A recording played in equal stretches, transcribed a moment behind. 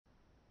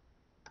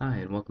Hi,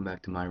 and welcome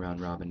back to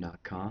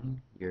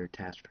myroundrobin.com. Your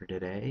task for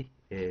today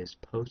is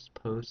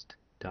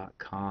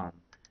postpost.com.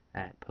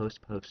 At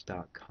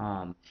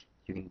postpost.com,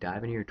 you can dive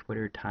into your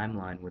Twitter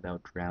timeline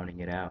without drowning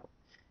it out.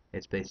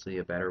 It's basically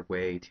a better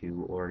way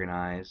to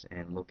organize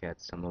and look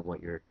at some of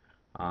what your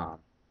um,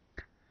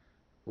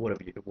 what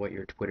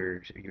your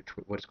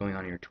what's going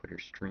on in your Twitter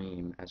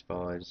stream, as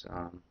well as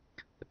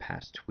the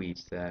past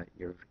tweets that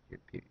your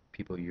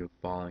people you're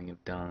following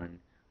have done.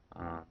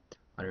 Um,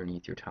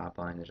 Underneath your top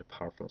line, there's a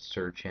powerful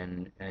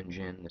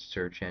engine, the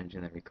search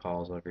engine that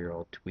recalls all of your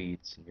old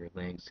tweets and your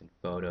links and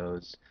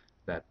photos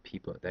that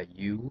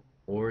you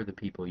or the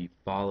people you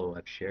follow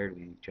have shared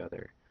with each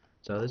other.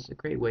 So this is a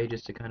great way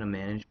just to kind of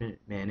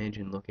manage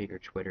and look at your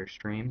Twitter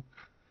stream.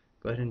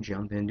 Go ahead and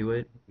jump into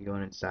it. You go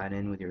in and sign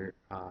in with your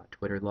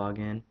Twitter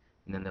login,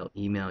 and then they'll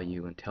email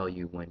you and tell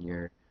you when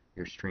your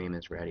stream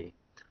is ready.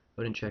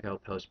 Go ahead and check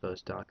out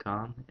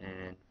postpost.com,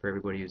 and for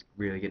everybody who's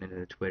really getting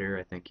into Twitter,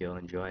 I think you'll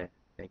enjoy it.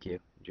 Thank you.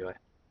 Enjoy.